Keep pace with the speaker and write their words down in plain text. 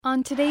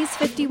On today's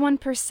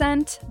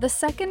 51%, the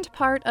second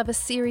part of a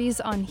series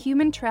on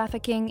human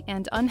trafficking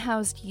and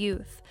unhoused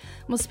youth.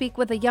 We'll speak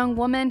with a young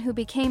woman who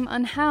became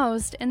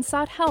unhoused and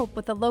sought help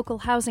with a local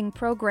housing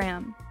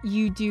program.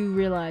 You do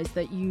realize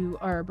that you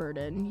are a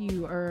burden.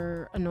 You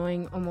are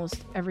annoying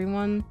almost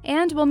everyone.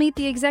 And we'll meet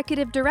the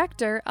executive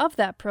director of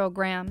that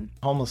program.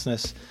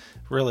 Homelessness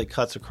really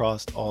cuts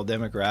across all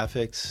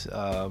demographics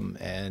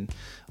and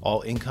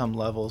all income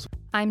levels.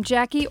 I'm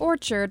Jackie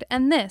Orchard,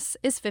 and this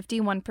is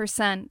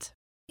 51%.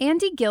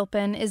 Andy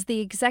Gilpin is the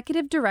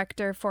executive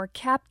director for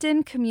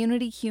Captain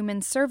Community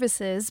Human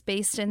Services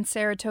based in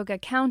Saratoga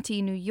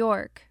County, New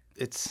York.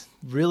 It's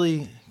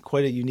really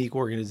quite a unique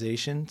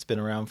organization. It's been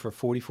around for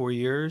 44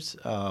 years.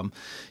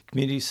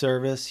 Community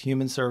service,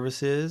 human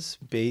services,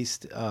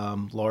 based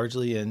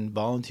largely in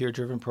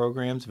volunteer-driven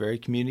programs, very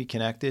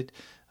community-connected.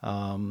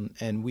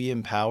 And we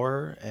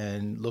empower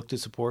and look to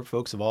support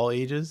folks of all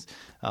ages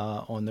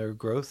on their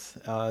growth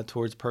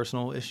towards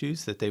personal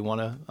issues that they want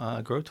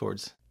to grow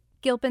towards.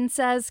 Gilpin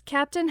says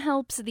Captain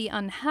helps the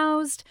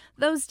unhoused,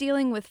 those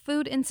dealing with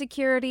food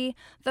insecurity,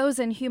 those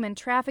in human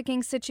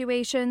trafficking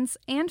situations,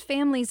 and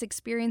families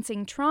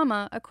experiencing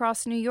trauma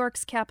across New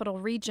York's capital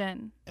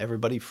region.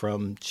 Everybody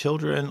from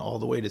children all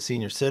the way to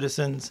senior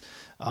citizens,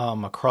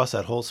 across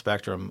that whole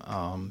spectrum.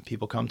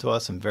 People come to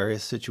us in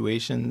various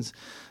situations,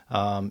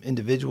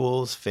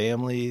 individuals,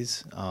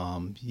 families,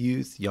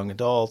 youth, young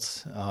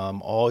adults,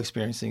 all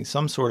experiencing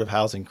some sort of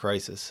housing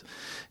crisis.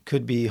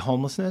 Could be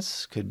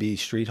homelessness, could be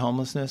street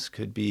homelessness,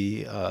 could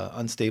be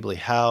unstably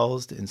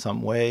housed in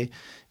some way,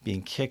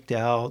 being kicked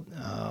out,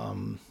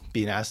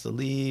 being asked to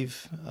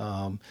leave,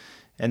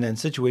 and then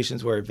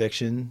situations where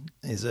eviction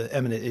is an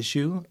eminent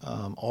issue.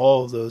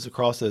 All of those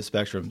across those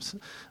spectrums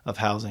of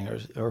housing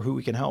are who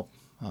we can help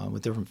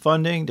with different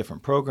funding,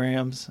 different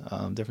programs,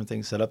 different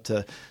things set up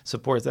to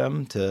support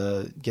them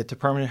to get to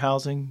permanent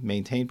housing,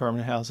 maintain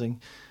permanent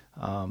housing,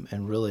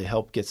 and really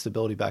help get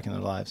stability back in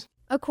their lives.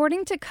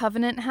 According to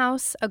Covenant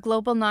House, a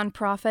global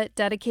nonprofit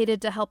dedicated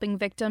to helping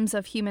victims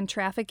of human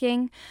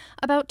trafficking,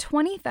 about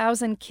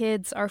 20,000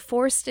 kids are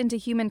forced into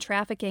human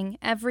trafficking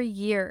every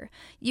year,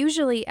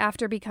 usually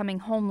after becoming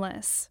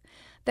homeless.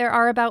 There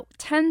are about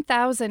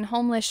 10,000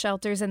 homeless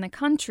shelters in the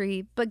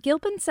country, but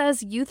Gilpin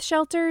says youth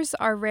shelters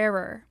are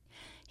rarer.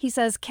 He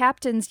says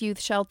Captain's Youth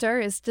Shelter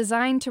is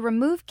designed to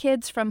remove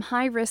kids from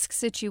high-risk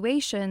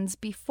situations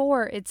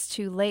before it's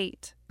too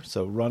late.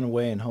 So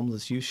Runaway and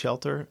Homeless Youth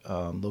Shelter,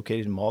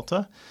 located in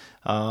Malta,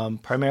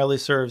 primarily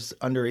serves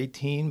under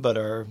 18, but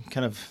our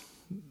kind of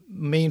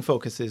main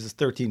focus is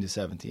 13 to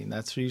 17.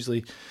 That's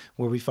usually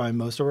where we find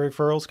most of our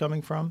referrals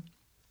coming from.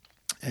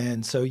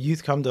 And so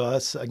youth come to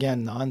us,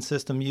 again,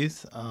 non-system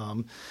youth,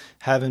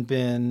 haven't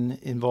been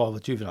involved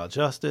with juvenile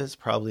justice,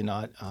 probably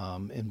not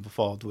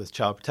involved with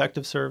child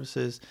protective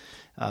services,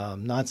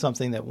 not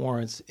something that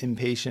warrants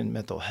inpatient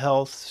mental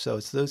health. So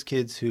it's those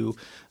kids who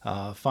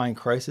find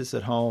crisis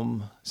at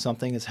home,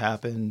 something has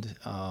happened,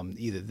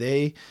 either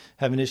they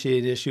have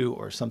initiated issue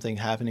or something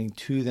happening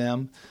to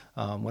them,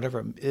 whatever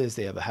it is,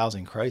 they have a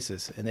housing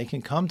crisis, and they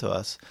can come to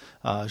us.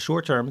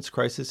 Short term, it's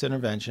crisis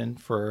intervention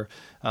for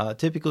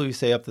typically we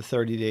say up to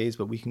 30 days,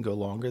 but we can go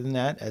longer than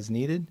that as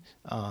needed.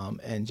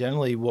 And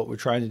generally what we're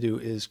trying to do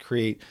is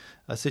create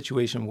a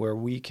situation where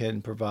we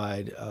can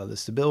provide the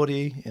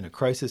stability in a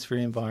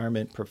crisis-free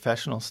environment,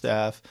 professional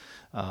staff,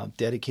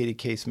 dedicated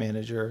case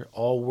manager,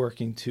 all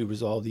working to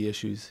resolve the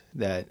issues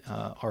that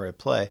are at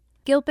play.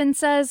 Gilpin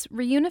says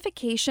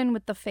reunification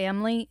with the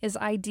family is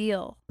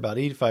ideal. About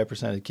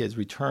 85% of the kids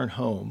return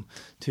home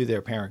to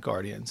their parent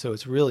guardian. So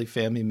it's really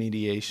family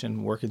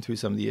mediation, working through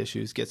some of the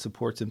issues, get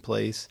supports in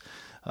place,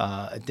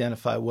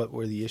 identify what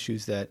were the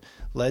issues that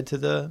led to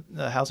the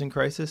housing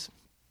crisis.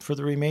 For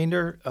the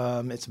remainder,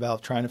 it's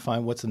about trying to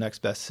find what's the next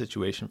best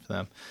situation for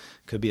them.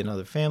 Could be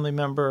another family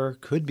member,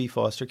 could be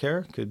foster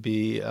care, could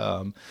be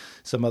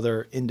some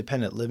other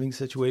independent living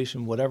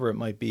situation, whatever it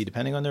might be.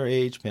 Depending on their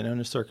age, depending on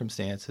their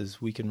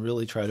circumstances, we can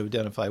really try to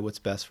identify what's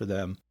best for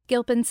them.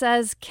 Gilpin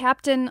says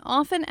Captain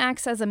often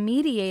acts as a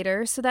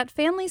mediator so that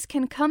families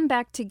can come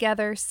back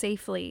together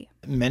safely.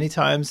 Many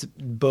times,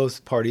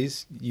 both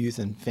parties, youth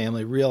and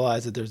family,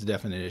 realize that there's a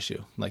definite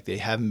issue. Like they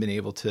haven't been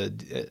able to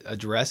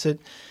address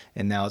it,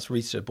 and now it's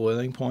reached a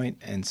boiling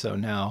point. And so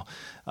now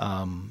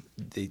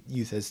the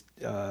youth has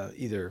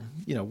either,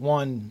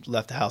 one,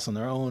 left the house on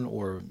their own,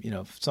 or,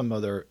 some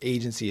other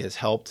agency has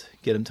helped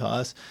get them to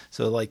us.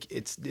 So like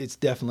it's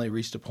definitely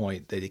reached a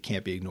point that it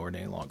can't be ignored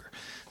any longer.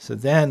 So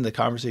then the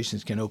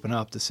conversations can open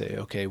up to say,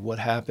 okay, what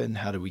happened?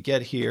 How did we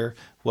get here?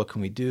 What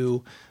can we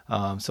do?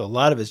 So a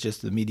lot of it's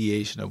just the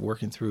mediation of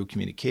working through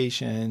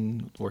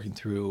communication, working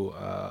through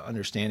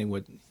understanding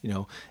what,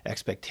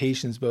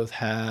 expectations both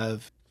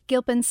have.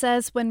 Gilpin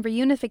says when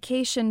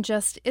reunification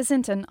just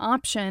isn't an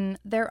option,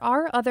 there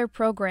are other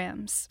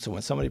programs. So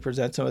when somebody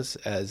presents to us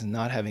as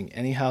not having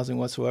any housing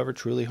whatsoever,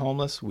 truly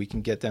homeless, we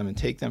can get them and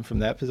take them from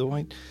that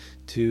point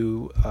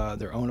to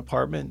their own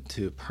apartment,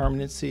 to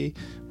permanency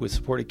with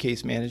supported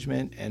case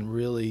management, and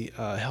really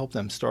help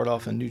them start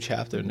off a new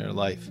chapter in their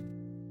life.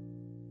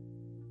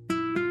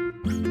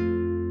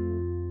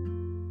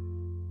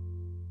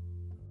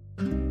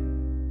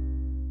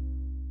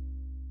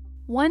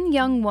 One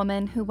young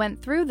woman who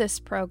went through this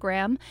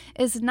program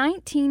is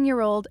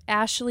 19-year-old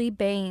Ashley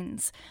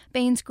Baines.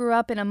 Baines grew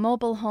up in a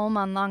mobile home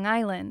on Long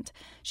Island.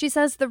 She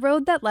says the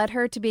road that led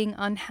her to being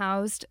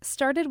unhoused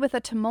started with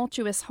a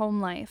tumultuous home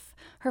life.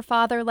 Her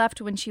father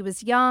left when she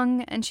was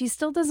young, and she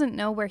still doesn't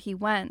know where he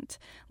went,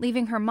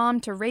 leaving her mom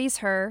to raise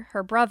her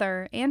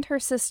brother, and her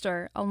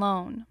sister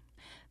alone.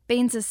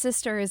 Baines'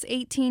 sister is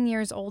 18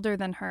 years older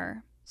than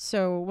her.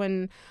 So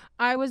when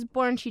I was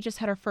born, she just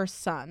had her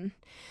first son.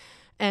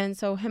 And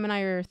so him and I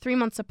are 3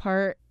 months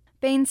apart.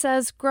 Baines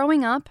says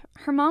growing up,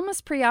 her mom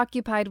was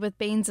preoccupied with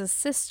Baines'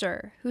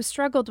 sister, who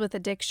struggled with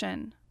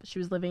addiction. She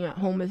was living at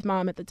home with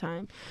mom at the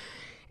time.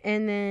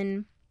 And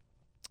then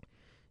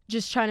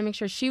just trying to make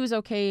sure she was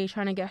okay,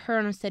 trying to get her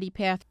on a steady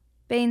path.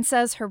 Baines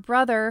says her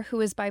brother, who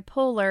is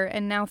bipolar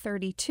and now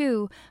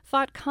 32,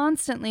 fought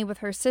constantly with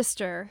her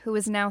sister, who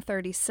is now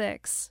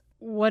 36.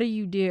 What do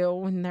you do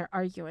when they're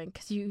arguing?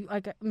 Because you,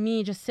 like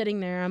me just sitting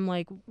there, I'm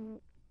like,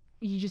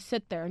 you just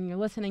sit there and you're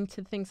listening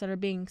to things that are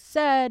being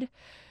said.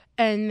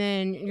 And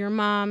then your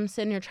mom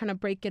sitting there trying to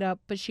break it up,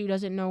 but she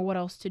doesn't know what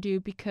else to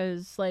do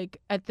because, like,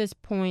 at this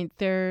point,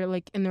 they're,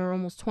 like, in their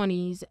almost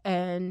 20s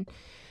and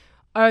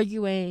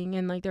arguing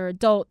and, like, they're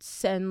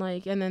adults and,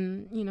 like, and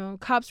then, you know,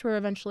 cops were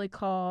eventually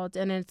called.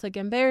 And it's, like,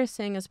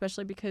 embarrassing,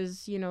 especially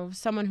because, you know,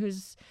 someone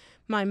who's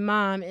my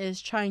mom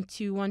is trying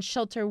to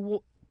shelter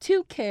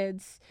two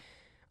kids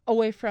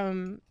away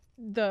from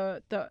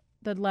the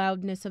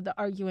loudness of the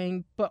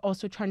arguing, but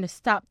also trying to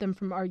stop them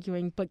from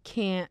arguing, but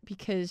can't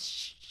because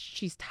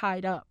she's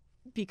tied up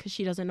because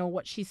she doesn't know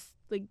what she's,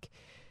 like,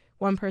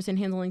 one person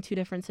handling two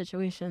different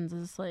situations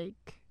is,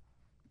 like,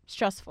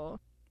 stressful.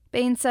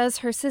 Baines says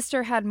her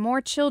sister had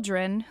more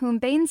children, whom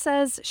Baines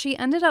says she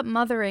ended up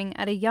mothering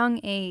at a young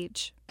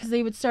age. Because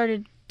they would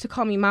started to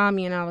call me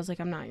mommy, and I was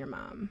like, I'm not your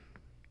mom.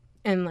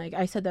 And, like,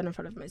 I said that in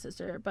front of my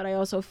sister, but I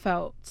also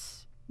felt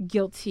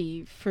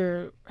guilty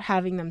for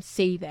having them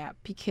say that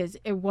because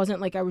it wasn't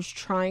like I was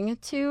trying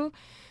it to.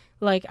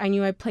 Like, I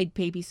knew I played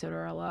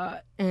babysitter a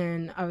lot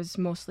and I was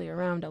mostly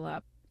around a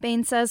lot.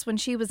 Baines says when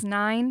she was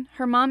 9,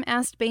 her mom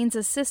asked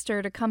Baines'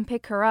 sister to come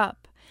pick her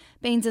up.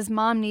 Baines'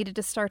 mom needed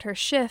to start her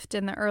shift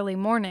in the early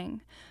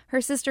morning.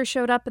 Her sister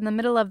showed up in the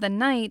middle of the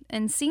night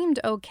and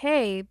seemed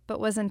okay, but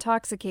was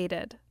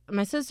intoxicated.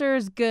 My sister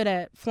is good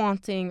at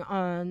flaunting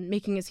on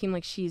making it seem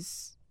like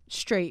she's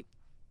straight,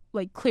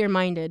 like,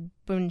 clear-minded,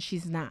 but when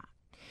she's not.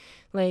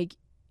 Like,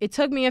 it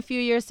took me a few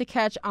years to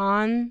catch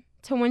on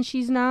to when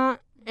she's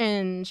not,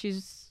 and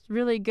she's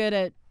really good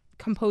at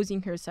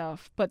composing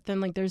herself, but then,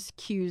 like, there's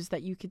cues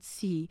that you could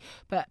see,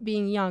 but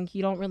being young,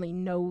 you don't really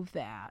know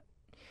that.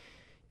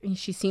 And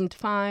she seemed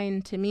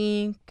fine to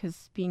me,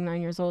 because being 9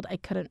 years old,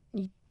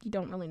 you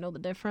don't really know the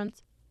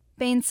difference.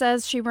 Baines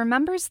says she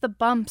remembers the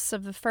bumps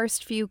of the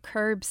first few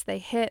curbs they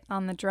hit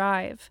on the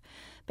drive.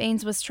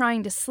 Baines was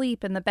trying to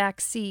sleep in the back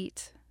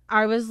seat.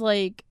 I was,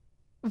 like,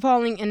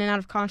 falling in and out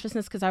of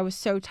consciousness because I was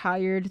so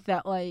tired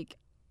that, like,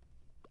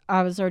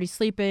 I was already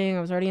sleeping. I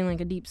was already in,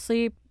 like, a deep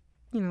sleep.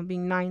 You know,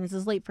 being 9, this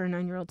is late for a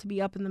 9-year-old to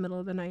be up in the middle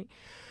of the night.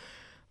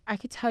 I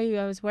could tell you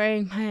I was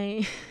wearing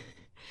my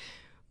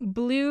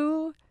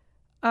blue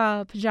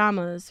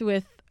pajamas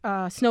with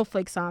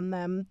snowflakes on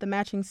them, the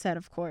matching set,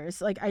 of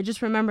course. Like, I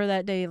just remember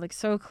that day, like,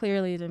 so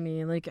clearly to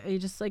me. Like,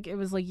 it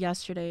was, like,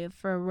 yesterday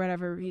for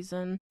whatever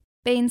reason.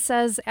 Baines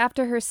says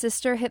after her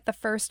sister hit the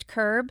first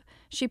curb,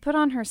 she put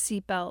on her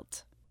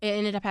seatbelt. It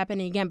ended up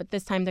happening again, but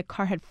this time the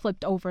car had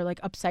flipped over,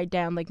 like, upside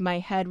down. Like, my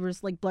head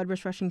was, like, blood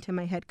was rushing to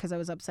my head because I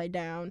was upside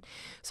down.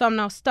 So I'm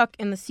now stuck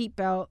in the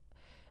seatbelt,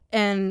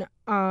 and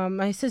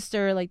my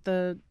sister, like,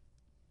 the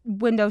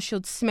window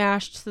shield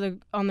smashed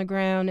on the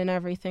ground and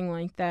everything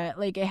like that.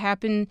 Like, it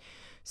happened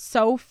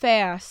so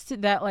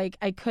fast that, like,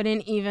 I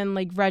couldn't even,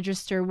 like,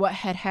 register what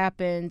had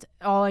happened.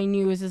 All I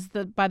knew is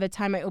that by the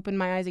time I opened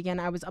my eyes again,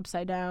 I was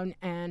upside down,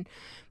 and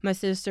my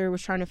sister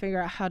was trying to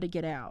figure out how to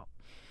get out.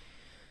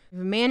 I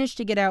managed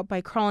to get out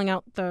by crawling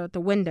out the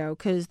window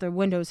because the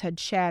windows had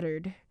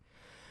shattered.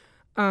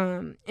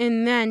 And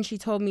then she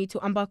told me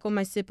to unbuckle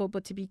my seatbelt,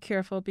 but to be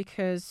careful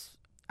because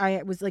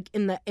I was, like,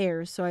 in the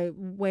air. So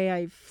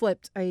I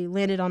flipped, I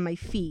landed on my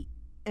feet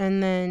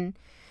and then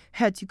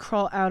had to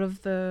crawl out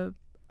of the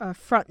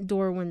front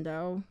door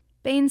window.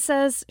 Baines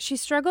says she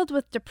struggled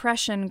with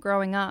depression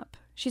growing up.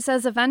 She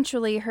says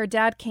eventually her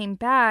dad came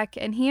back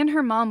and he and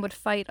her mom would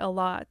fight a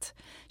lot.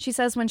 She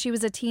says when she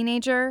was a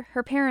teenager,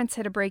 her parents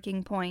hit a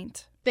breaking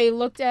point. They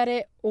looked at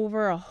it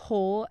over a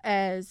whole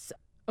as,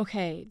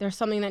 okay, there's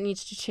something that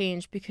needs to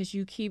change because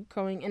you keep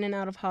going in and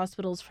out of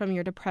hospitals from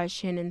your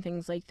depression and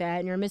things like that,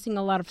 and you're missing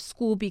a lot of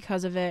school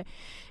because of it,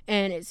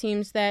 and it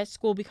seems that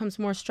school becomes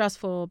more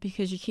stressful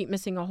because you keep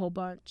missing a whole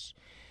bunch.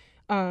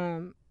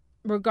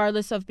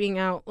 Regardless of being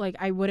out, like,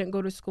 I wouldn't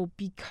go to school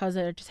because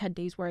I just had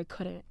days where I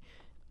couldn't.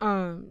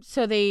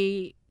 So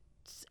they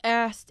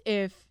asked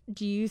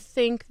do you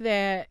think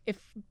that if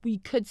we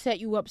could set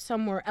you up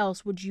somewhere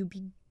else, would you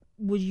be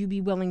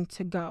willing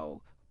to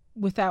go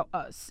without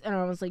us? And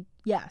I was like,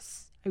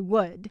 yes, I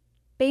would.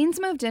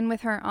 Baines moved in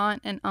with her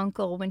aunt and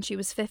uncle when she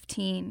was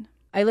 15.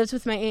 I lived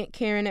with my Aunt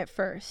Karen at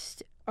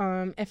first.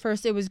 At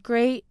first, it was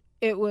great.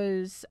 It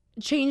was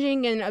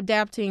changing and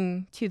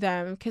adapting to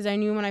them because I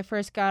knew when I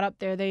first got up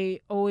there,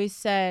 they always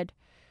said,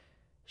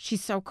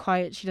 she's so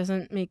quiet. She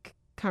doesn't make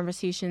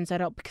conversations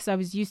at all, because I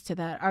was used to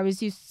that. I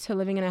was used to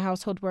living in a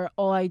household where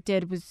all I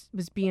did was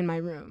be in my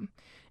room.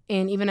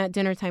 And even at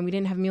dinner time, we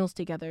didn't have meals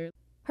together.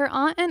 Her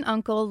aunt and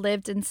uncle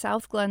lived in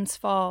South Glens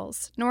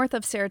Falls, north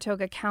of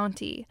Saratoga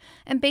County,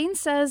 and Bain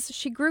says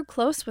she grew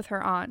close with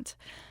her aunt.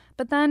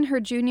 But then her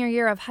junior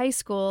year of high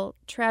school,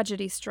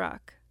 tragedy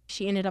struck.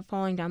 She ended up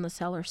falling down the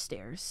cellar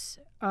stairs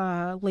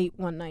late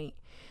one night.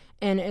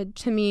 And it,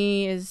 to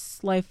me, is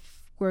life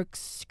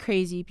works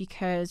crazy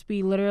because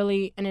we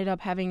literally ended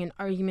up having an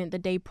argument the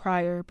day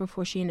prior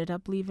before she ended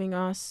up leaving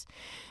us.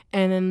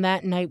 And then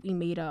that night we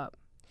made up.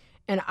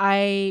 And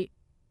I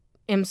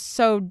am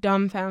so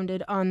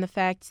dumbfounded on the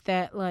fact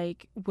that,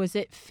 like, was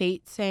it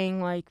fate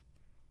saying, like,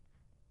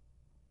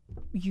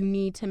 you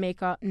need to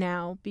make up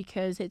now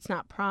because it's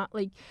not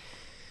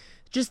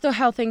just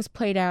how things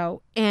played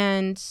out.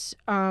 And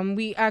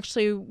we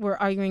actually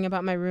were arguing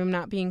about my room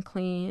not being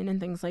clean and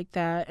things like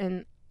that,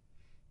 and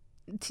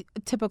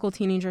typical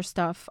teenager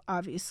stuff,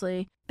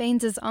 obviously.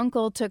 Baines'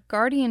 uncle took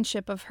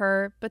guardianship of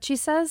her, but she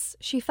says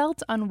she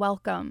felt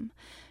unwelcome.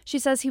 She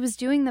says he was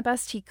doing the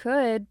best he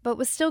could, but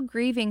was still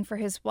grieving for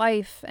his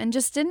wife and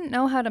just didn't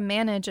know how to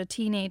manage a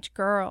teenage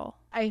girl.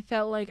 I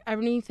felt like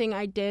everything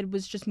I did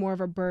was just more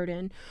of a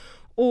burden,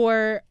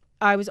 or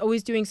I was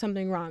always doing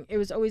something wrong. It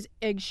was always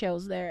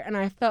eggshells there, and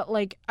I felt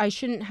like I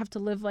shouldn't have to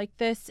live like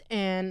this,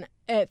 and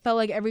it felt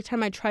like every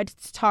time I tried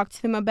to talk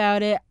to them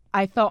about it,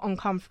 I felt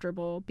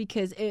uncomfortable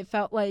because it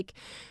felt like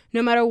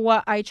no matter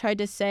what I tried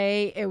to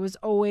say, it was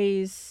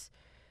always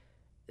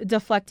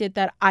deflected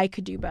that I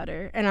could do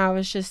better. And I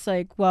was just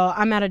like, well,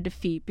 I'm at a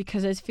defeat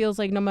because it feels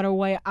like no matter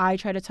what I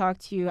try to talk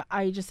to you,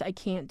 I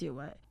can't do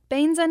it.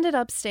 Baines ended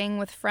up staying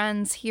with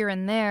friends here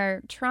and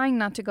there, trying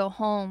not to go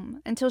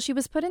home, until she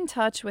was put in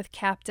touch with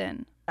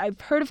Captain.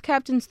 I've heard of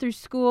Captains through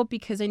school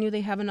because I knew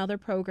they have another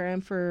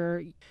program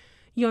for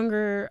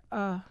younger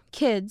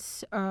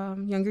kids,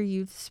 younger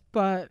youths,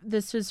 but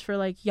this was for,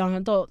 like, young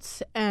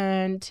adults.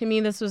 And to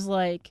me, this was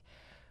like,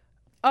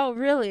 oh,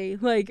 really?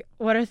 Like,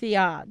 what are the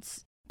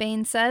odds?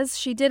 Baines says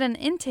she did an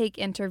intake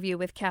interview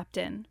with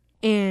Captain.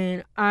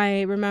 And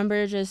I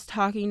remember just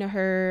talking to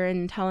her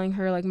and telling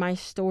her, like, my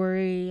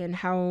story and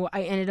how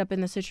I ended up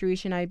in the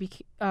situation I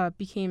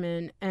became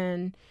in.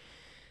 And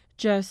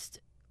just,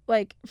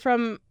 like,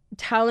 from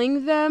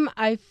telling them,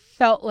 I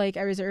felt like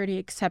I was already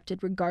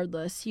accepted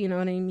regardless. You know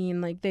what I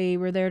mean? Like, they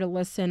were there to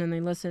listen, and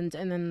they listened,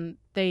 and then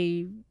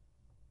they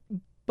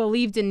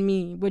believed in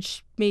me,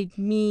 which made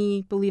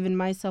me believe in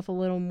myself a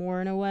little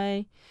more in a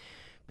way.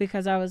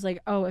 Because I was like,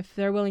 oh, if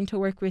they're willing to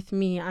work with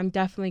me, I'm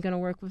definitely going to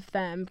work with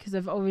them. Because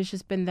I've always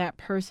just been that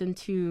person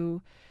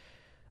to,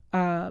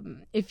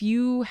 if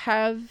you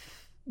have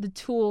the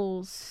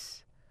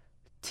tools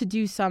to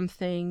do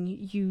something,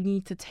 you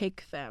need to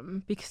take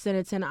them. Because then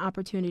it's an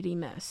opportunity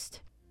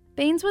missed.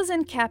 Baines was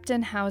in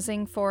Captain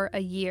housing for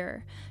a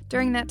year.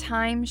 During that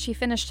time, she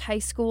finished high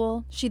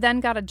school. She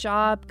then got a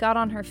job, got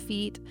on her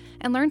feet,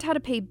 and learned how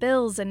to pay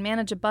bills and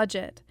manage a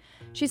budget.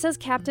 She says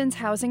Captain's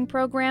housing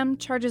program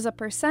charges a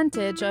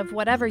percentage of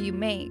whatever you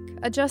make,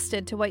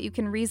 adjusted to what you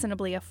can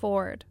reasonably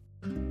afford.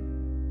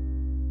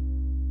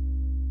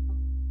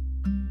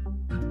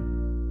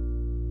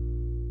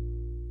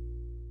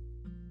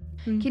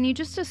 Can you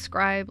just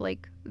describe,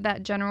 like,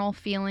 that general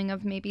feeling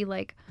of maybe,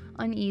 like,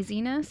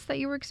 uneasiness that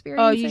you were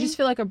experiencing? Oh, you just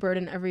feel like a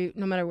burden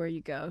no matter where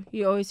you go.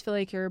 You always feel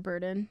like you're a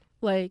burden.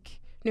 Like,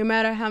 no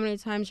matter how many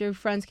times your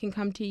friends can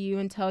come to you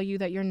and tell you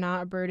that you're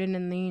not a burden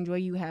and they enjoy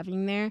you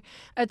having there,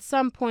 at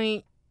some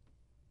point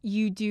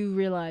you do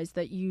realize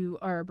that you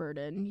are a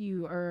burden.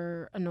 You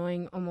are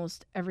annoying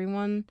almost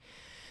everyone.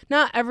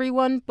 Not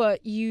everyone,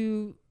 but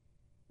you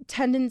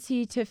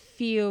tendency to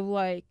feel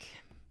like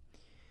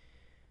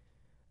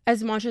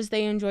as much as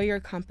they enjoy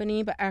your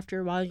company, but after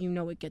a while, you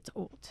know it gets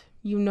old.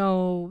 You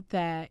know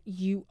that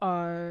you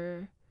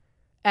are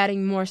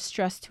adding more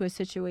stress to a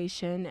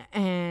situation,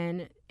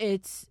 and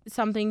it's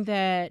something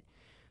that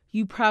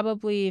you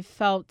probably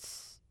felt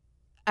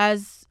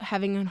as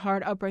having a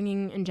hard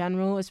upbringing in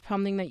general is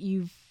something that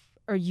you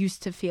are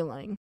used to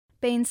feeling.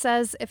 Baines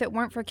says if it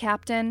weren't for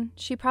Captain,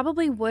 she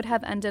probably would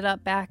have ended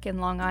up back in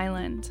Long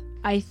Island.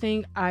 I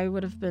think I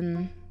would have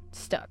been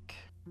stuck.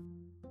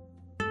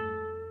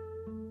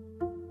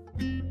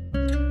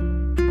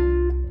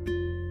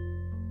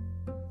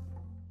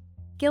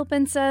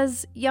 Gilpin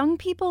says young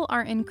people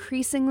are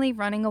increasingly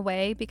running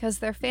away because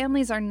their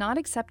families are not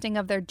accepting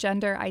of their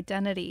gender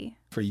identity.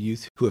 For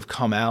youth who have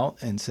come out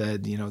and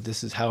said, you know,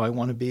 this is how I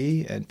want to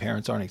be, and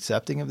parents aren't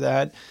accepting of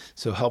that.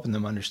 So helping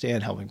them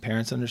understand, helping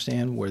parents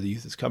understand where the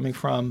youth is coming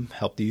from,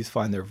 help the youth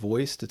find their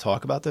voice to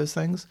talk about those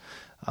things.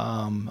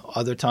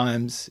 Other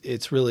times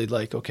it's really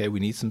like, okay, we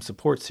need some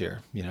supports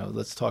here. You know,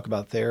 let's talk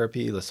about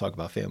therapy. Let's talk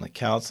about family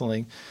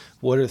counseling.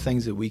 What are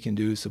things that we can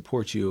do to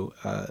support you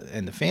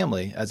and the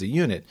family as a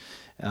unit?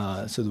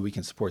 so that we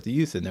can support the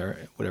youth in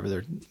their whatever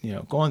they're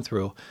going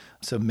through.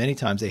 So many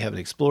times they haven't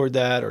explored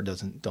that or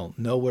don't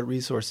know what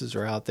resources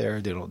are out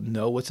there. They don't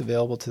know what's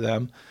available to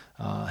them,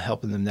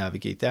 helping them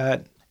navigate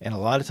that. And a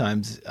lot of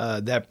times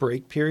that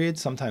break period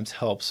sometimes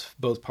helps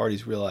both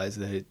parties realize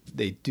that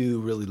they do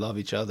really love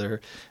each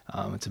other.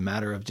 It's a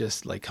matter of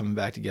just like coming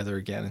back together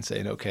again and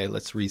saying, okay,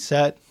 let's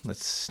reset.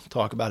 Let's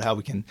talk about how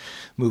we can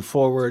move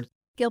forward.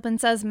 Gilpin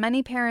says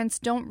many parents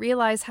don't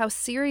realize how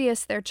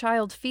serious their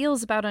child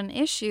feels about an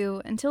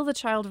issue until the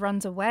child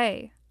runs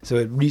away. So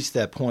it reached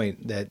that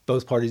point that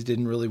both parties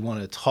didn't really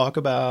want to talk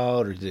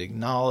about or to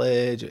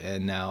acknowledge,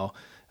 and now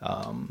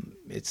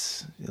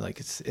it's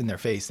in their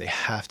face. They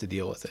have to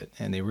deal with it,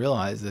 and they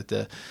realize that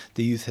the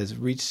youth has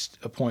reached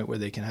a point where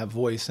they can have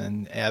voice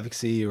and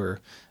advocacy or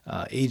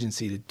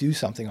agency to do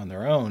something on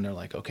their own. They're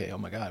like, okay, oh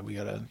my God, we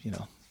gotta,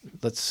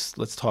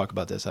 let's talk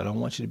about this. I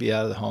don't want you to be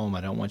out of the home.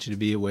 I don't want you to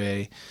be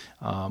away.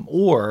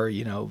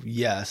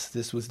 Yes,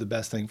 this was the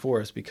best thing for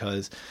us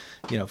because,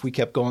 if we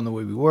kept going the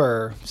way we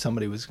were,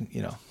 somebody was,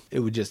 it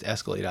would just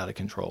escalate out of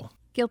control.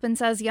 Gilpin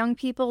says young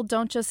people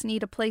don't just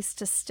need a place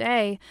to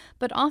stay,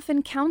 but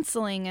often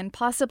counseling and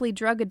possibly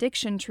drug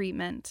addiction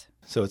treatment.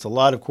 So it's a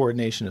lot of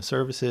coordination of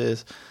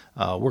services,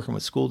 working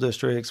with school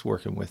districts,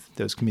 working with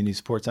those community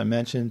supports I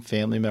mentioned,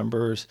 family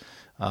members,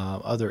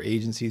 other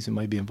agencies who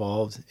might be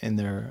involved in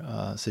their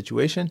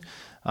situation.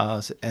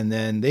 And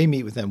then they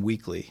meet with them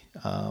weekly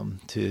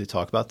to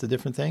talk about the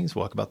different things,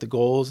 talk about the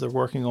goals they're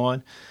working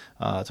on,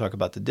 talk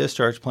about the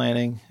discharge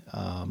planning.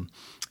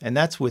 And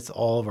that's with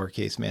all of our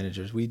case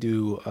managers. We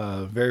do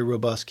very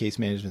robust case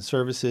management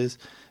services,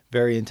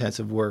 very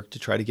intensive work to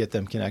try to get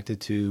them connected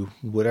to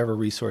whatever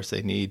resource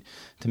they need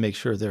to make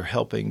sure they're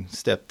helping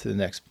step to the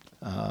next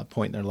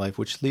point in their life,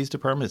 which leads to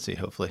permanency,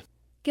 hopefully.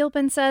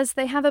 Gilpin says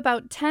they have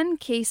about 10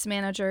 case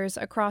managers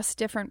across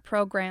different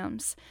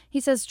programs. He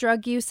says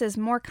drug use is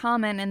more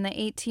common in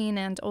the 18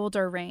 and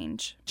older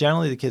range.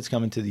 Generally, the kids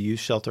coming to the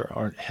youth shelter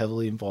aren't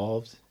heavily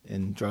involved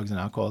in drugs and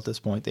alcohol at this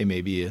point. They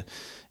may be,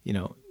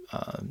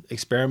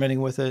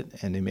 experimenting with it,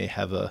 and they may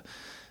have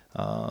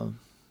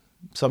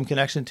some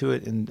connection to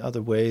it in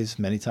other ways.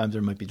 Many times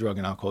there might be drug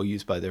and alcohol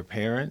use by their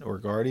parent or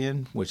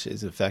guardian, which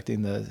is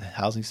affecting the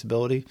housing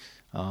stability.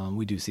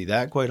 We do see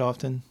that quite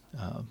often.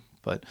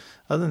 But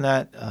other than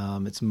that,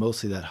 it's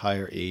mostly that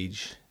higher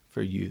age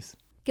for youth.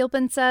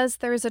 Gilpin says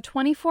there is a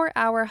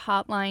 24-hour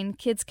hotline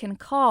kids can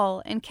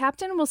call, and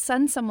Captain will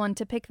send someone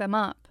to pick them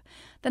up.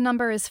 The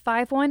number is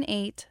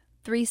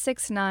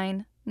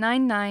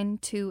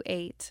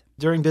 518-369-9928.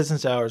 During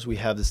business hours, we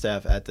have the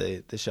staff at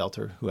the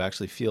shelter who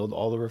actually field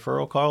all the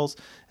referral calls.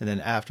 And then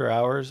after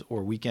hours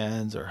or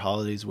weekends or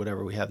holidays,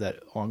 whatever, we have that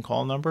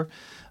on-call number.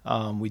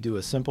 We do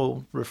a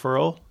simple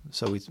referral.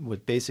 So we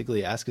would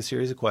basically ask a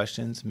series of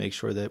questions, make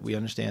sure that we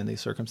understand the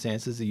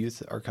circumstances the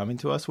youth are coming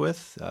to us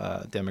with,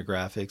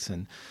 demographics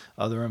and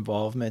other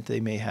involvement they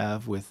may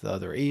have with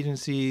other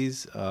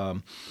agencies,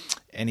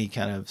 any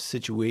kind of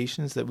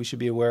situations that we should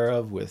be aware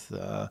of with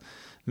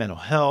mental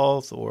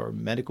health or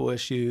medical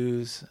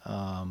issues,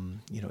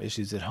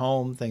 issues at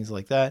home, things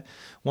like that.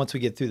 Once we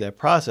get through that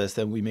process,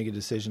 then we make a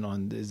decision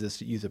on, is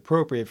this youth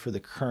appropriate for the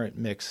current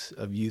mix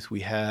of youth we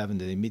have, and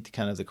do they meet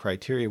the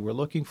criteria we're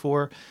looking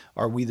for?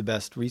 Are we the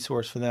best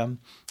resource for them?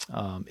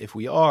 If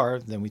we are,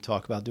 then we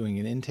talk about doing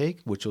an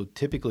intake, which will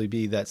typically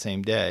be that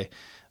same day.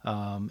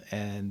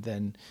 And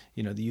then,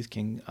 the youth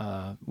can,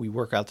 we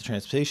work out the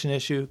transportation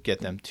issue, get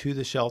them to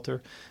the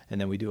shelter,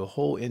 and then we do a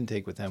whole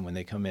intake with them when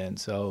they come in.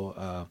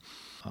 So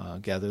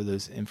gather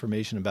those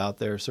information about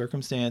their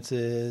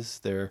circumstances,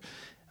 their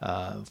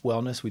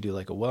wellness. We do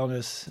like a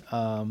wellness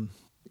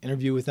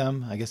interview with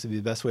them, I guess would be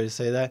the best way to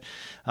say that.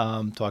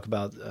 Talk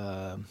about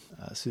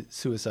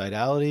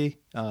suicidality.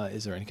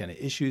 Is there any kind of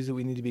issues that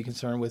we need to be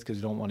concerned with? Because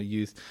we don't want a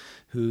youth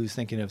who's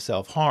thinking of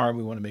self-harm.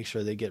 We want to make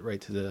sure they get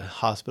right to the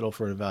hospital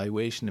for an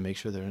evaluation to make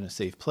sure they're in a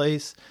safe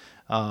place.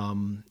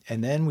 And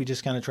then we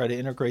just kind of try to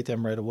integrate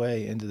them right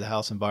away into the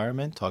house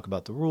environment, talk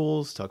about the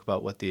rules, talk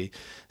about what the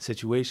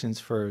situations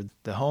for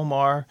the home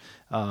are,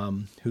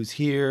 who's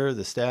here,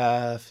 the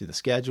staff, the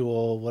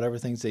schedule, whatever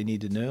things they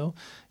need to know,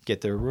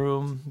 get their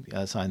room,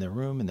 assign their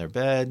room and their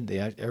bed.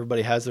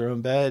 Everybody has their own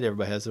bed.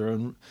 Everybody has their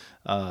own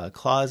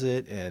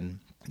closet and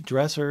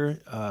dresser,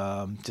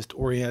 just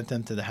orient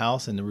them to the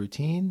house and the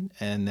routine.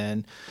 And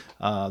then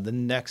the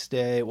next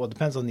day, well, it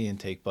depends on the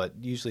intake, but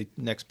usually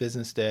next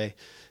business day,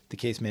 the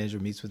case manager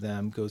meets with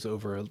them, goes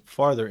over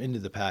farther into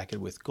the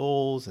packet with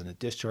goals and a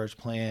discharge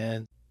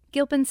plan.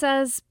 Gilpin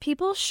says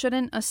people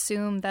shouldn't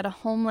assume that a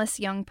homeless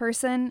young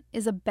person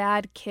is a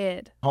bad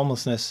kid.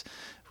 Homelessness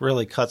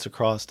really cuts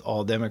across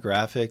all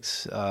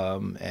demographics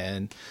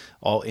and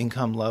all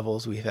income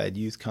levels. We've had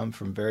youth come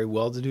from very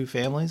well-to-do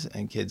families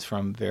and kids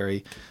from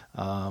very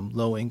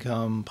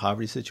low-income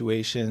poverty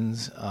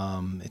situations.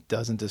 It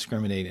doesn't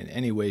discriminate in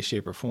any way,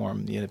 shape, or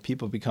form.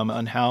 People become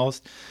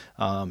unhoused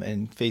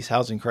and face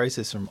housing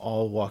crisis from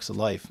all walks of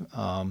life.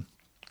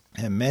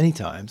 And many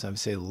times, I would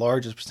say the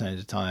largest percentage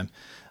of the time,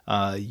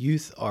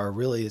 youth are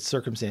really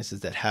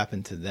circumstances that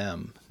happen to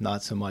them,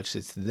 not so much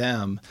it's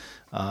them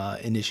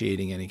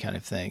initiating any kind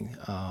of thing.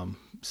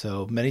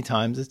 So many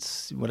times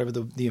it's whatever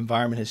the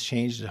environment has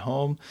changed at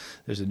home.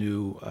 There's a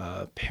new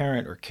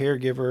parent or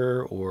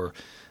caregiver or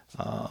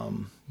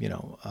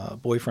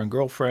boyfriend,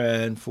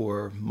 girlfriend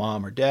for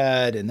mom or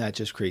dad, and that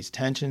just creates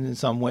tension in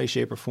some way,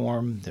 shape, or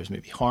form. There's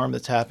maybe harm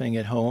that's happening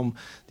at home.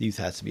 The youth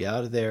has to be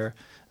out of there.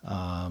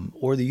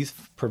 Or the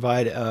youth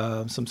provide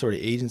some sort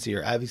of agency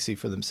or advocacy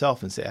for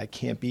themselves and say, I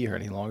can't be here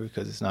any longer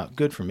because it's not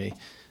good for me.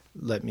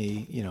 Let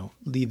me,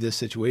 leave this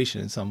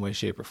situation in some way,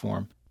 shape, or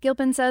form.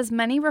 Gilpin says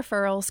many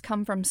referrals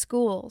come from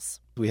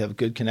schools. We have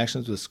good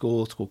connections with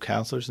schools. School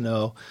counselors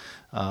know,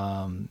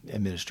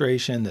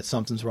 administration, that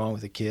something's wrong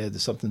with the kid, that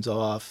something's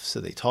off. So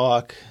they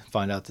talk,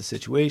 find out the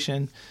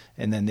situation,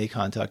 and then they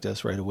contact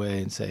us right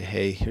away and say,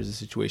 hey, here's the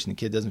situation. The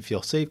kid doesn't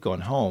feel safe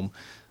going home.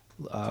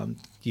 Do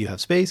you have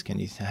space? Can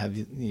you have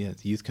the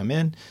youth come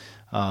in?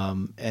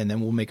 And then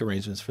we'll make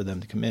arrangements for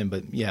them to come in.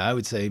 But yeah, I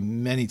would say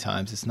many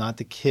times it's not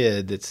the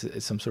kid that's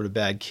some sort of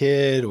bad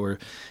kid or,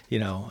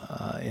 in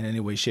any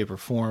way, shape, or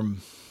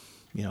form,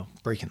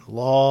 breaking the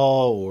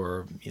law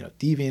or,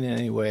 deviant in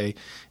any way.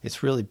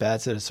 It's really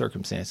bad set of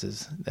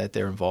circumstances that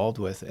they're involved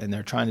with, and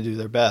they're trying to do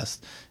their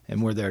best,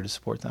 and we're there to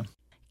support them.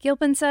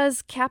 Gilpin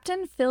says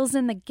Captain fills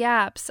in the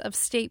gaps of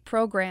state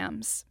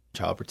programs.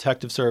 Child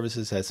Protective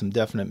Services has some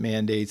definite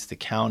mandates. The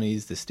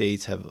counties, the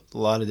states have a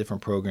lot of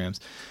different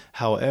programs.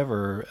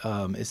 However,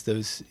 it's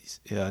those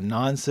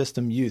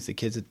non-system youth, the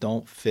kids that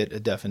don't fit a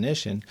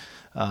definition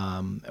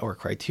or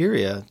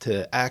criteria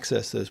to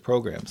access those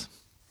programs.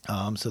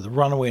 So the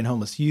runaway and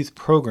homeless youth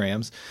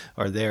programs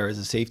are there as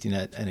a safety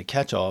net and a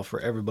catch-all for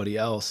everybody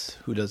else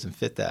who doesn't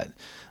fit that.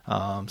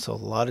 So a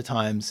lot of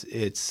times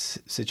it's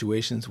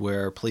situations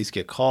where police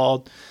get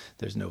called.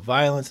 There's no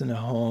violence in the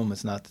home.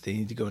 It's not that they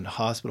need to go into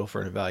hospital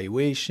for an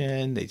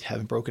evaluation. They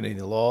haven't broken any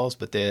laws,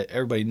 but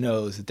everybody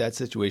knows that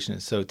situation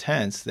is so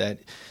tense that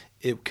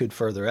it could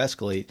further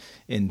escalate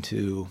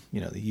into,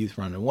 the youth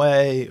running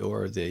away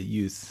or the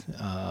youth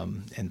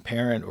and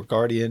parent or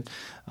guardian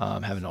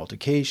have an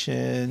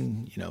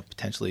altercation,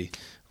 potentially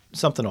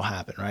something will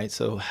happen, right?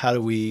 So how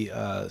do we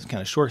kind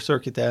of short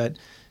circuit that,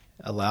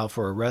 allow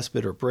for a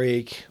respite or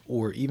break,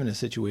 or even a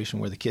situation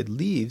where the kid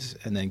leaves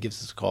and then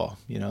gives us a call,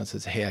 and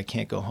says, hey, I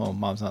can't go home.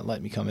 Mom's not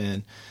letting me come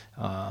in.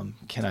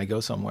 Can I go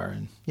somewhere?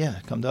 And yeah,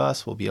 come to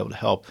us. We'll be able to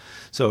help.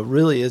 So it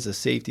really is a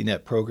safety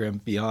net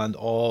program beyond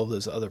all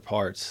those other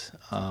parts.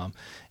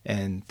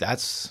 And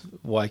that's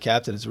why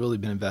Captain has really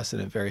been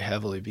invested in very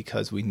heavily,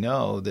 because we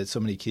know that so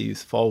many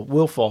kids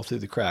will fall through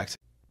the cracks.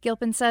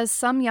 Gilpin says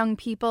some young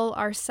people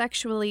are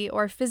sexually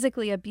or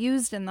physically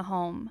abused in the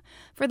home.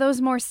 For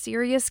those more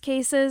serious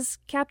cases,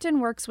 Captain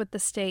works with the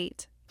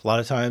state. A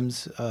lot of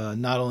times,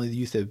 not only the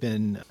youth have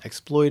been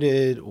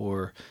exploited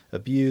or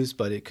abused,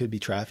 but it could be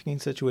trafficking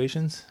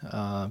situations.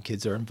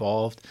 Kids are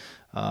involved,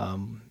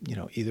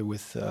 either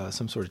with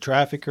some sort of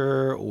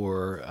trafficker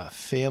or a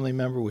family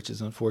member, which is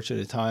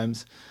unfortunate at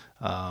times.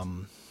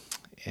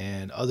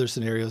 And other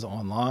scenarios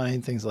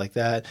online, things like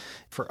that.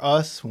 For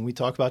us, when we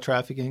talk about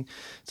trafficking,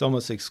 it's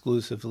almost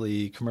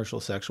exclusively commercial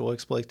sexual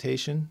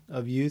exploitation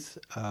of youth.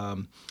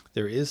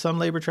 There is some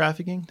labor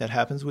trafficking that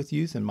happens with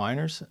youth and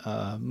minors.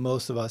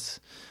 Most of us,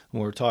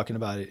 when we're talking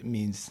about it, it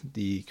means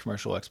the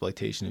commercial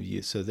exploitation of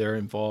youth. So they're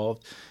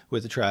involved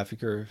with a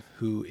trafficker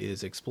who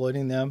is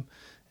exploiting them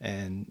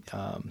and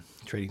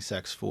trading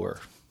sex for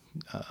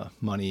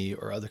money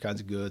or other kinds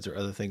of goods or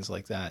other things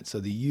like that. So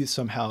the youth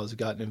somehow has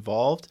gotten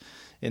involved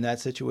in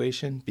that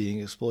situation, being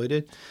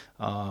exploited.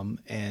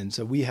 And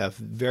so we have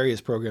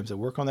various programs that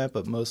work on that,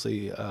 but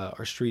mostly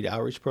our street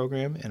outreach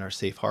program and our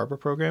Safe Harbor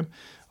program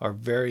are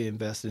very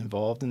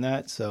involved in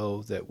that,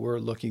 so that we're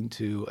looking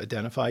to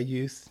identify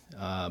youth,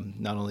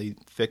 not only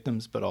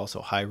victims, but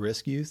also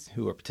high-risk youth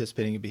who are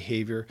participating in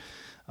behavior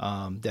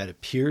that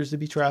appears to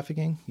be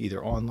trafficking,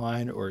 either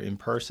online or in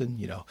person,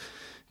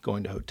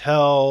 going to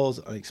hotels,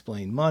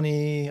 unexplained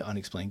money,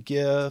 unexplained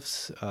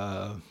gifts,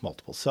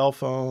 multiple cell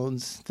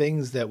phones,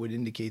 things that would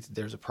indicate that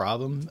there's a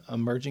problem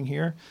emerging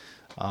here.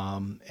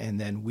 And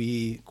then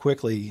we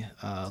quickly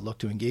look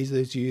to engage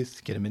those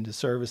youth, get them into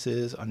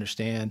services,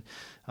 understand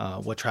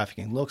what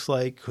trafficking looks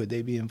like, could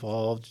they be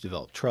involved,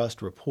 develop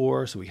trust,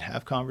 rapport, so we can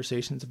have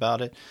conversations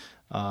about it.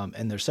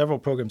 And there's several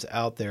programs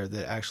out there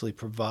that actually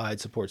provide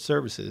support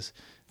services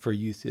for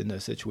youth in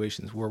those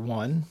situations. We're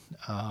one.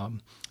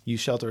 Youth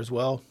shelter as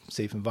well,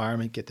 safe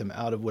environment, get them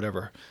out of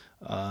whatever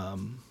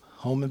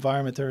home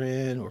environment they're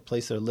in or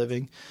place they're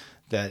living,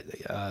 that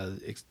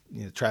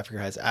the trafficker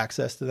has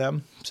access to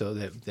them, so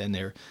that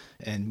then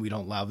and we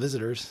don't allow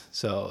visitors,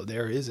 so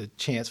there is a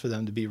chance for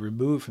them to be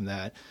removed from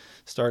that.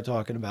 Start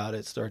talking about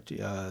it, start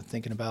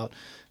thinking about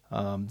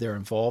their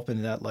involvement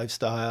in that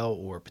lifestyle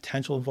or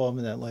potential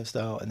involvement in that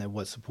lifestyle, and then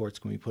what supports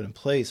can we put in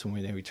place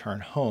when they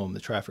return home. The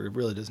trafficker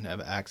really doesn't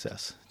have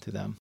access to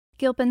them.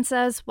 Gilpin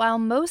says while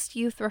most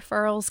youth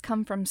referrals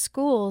come from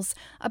schools,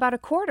 about a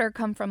quarter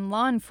come from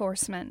law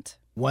enforcement.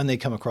 When they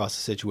come across a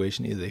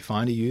situation, either they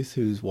find a youth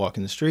who's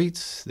walking the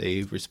streets,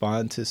 they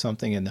respond to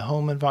something in the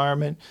home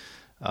environment,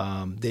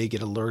 they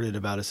get alerted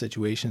about a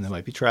situation that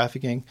might be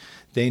trafficking,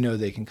 they know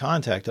they can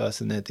contact us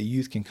and that the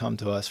youth can come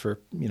to us for,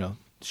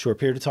 short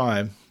period of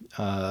time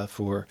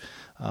for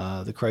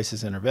the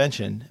crisis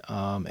intervention,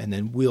 and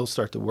then we'll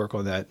start to work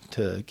on that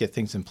to get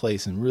things in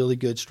place and really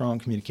good, strong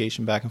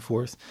communication back and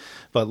forth.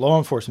 But law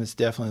enforcement is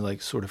definitely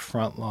like sort of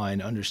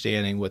frontline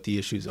understanding what the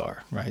issues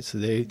are, right? So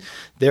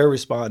they're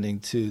responding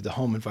to the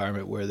home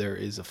environment where there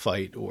is a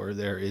fight or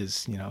there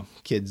is,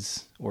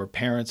 kids or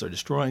parents are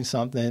destroying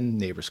something,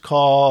 neighbors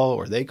call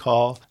or they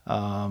call,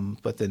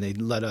 but then they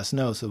let us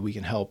know so that we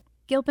can help.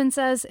 Gilpin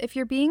says if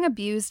you're being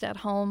abused at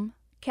home,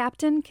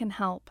 Captain can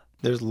help.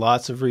 There's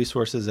lots of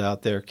resources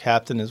out there.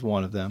 Captain is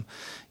one of them.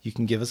 You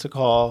can give us a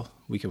call.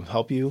 We can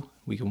help you.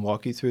 We can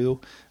walk you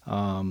through.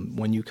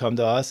 When you come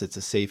to us, it's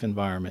a safe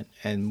environment,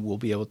 and we'll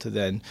be able to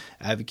then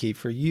advocate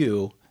for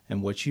you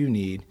and what you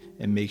need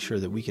and make sure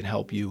that we can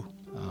help you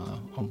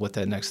on what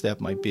that next step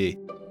might be.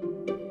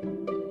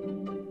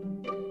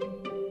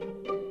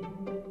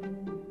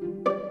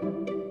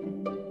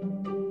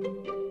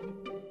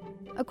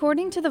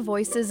 According to the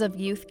Voices of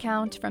Youth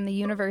count from the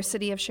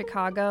University of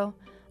Chicago,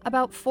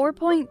 about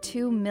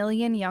 4.2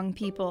 million young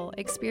people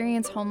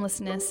experience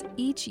homelessness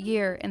each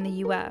year in the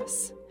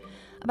U.S.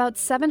 About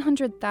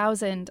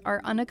 700,000 are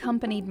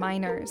unaccompanied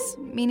minors,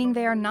 meaning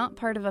they are not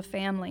part of a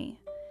family.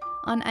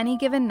 On any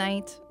given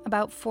night,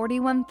 about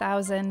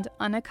 41,000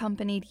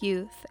 unaccompanied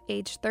youth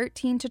aged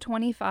 13 to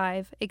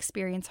 25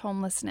 experience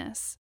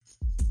homelessness.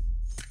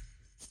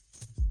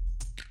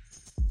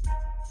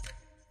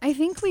 I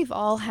think we've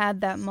all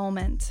had that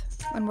moment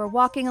when we're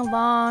walking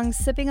along,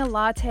 sipping a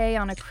latte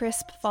on a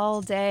crisp fall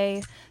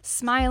day,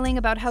 smiling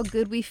about how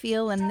good we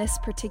feel in this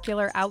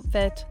particular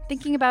outfit,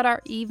 thinking about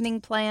our evening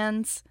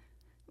plans,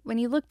 when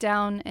you look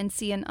down and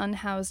see an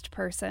unhoused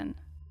person.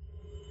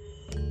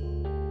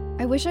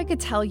 I wish I could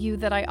tell you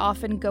that I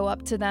often go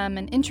up to them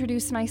and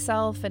introduce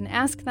myself and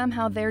ask them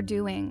how they're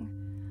doing.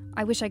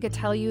 I wish I could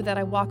tell you that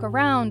I walk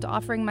around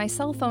offering my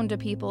cell phone to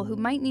people who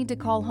might need to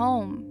call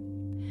home.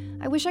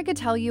 I wish I could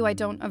tell you I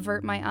don't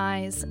avert my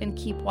eyes and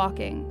keep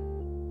walking.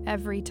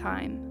 Every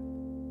time.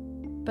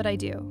 But I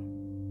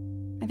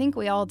do. I think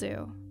we all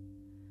do.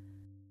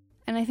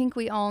 And I think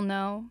we all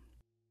know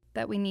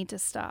that we need to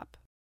stop.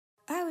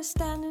 I was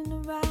standing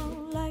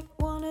around like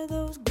one of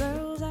those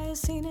girls I had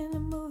seen in a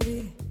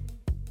movie.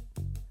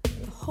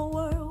 The whole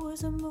world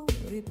was a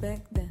movie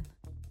back then.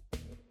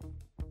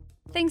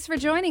 Thanks for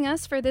joining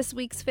us for this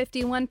week's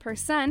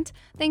 51%.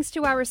 Thanks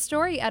to our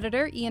story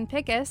editor, Ian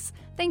Pickus.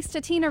 Thanks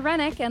to Tina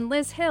Rennick and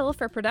Liz Hill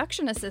for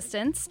production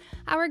assistance.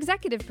 Our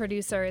executive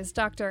producer is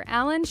Dr.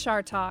 Alan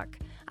Shartok.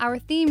 Our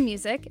theme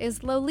music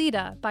is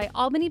Lolita by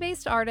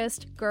Albany-based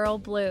artist Girl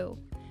Blue.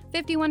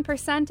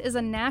 51% is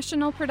a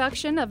national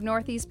production of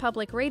Northeast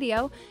Public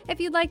Radio. If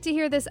you'd like to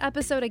hear this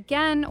episode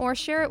again or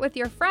share it with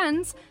your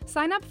friends,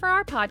 sign up for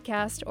our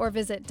podcast or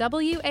visit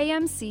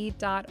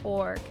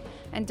WAMC.org.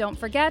 And don't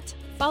forget,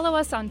 follow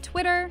us on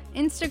Twitter,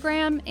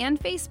 Instagram, and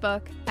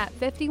Facebook at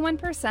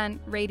 51%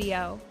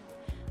 Radio.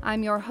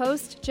 I'm your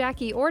host,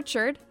 Jackie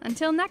Orchard.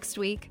 Until next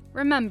week,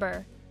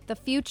 remember, the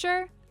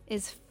future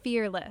is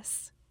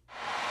fearless.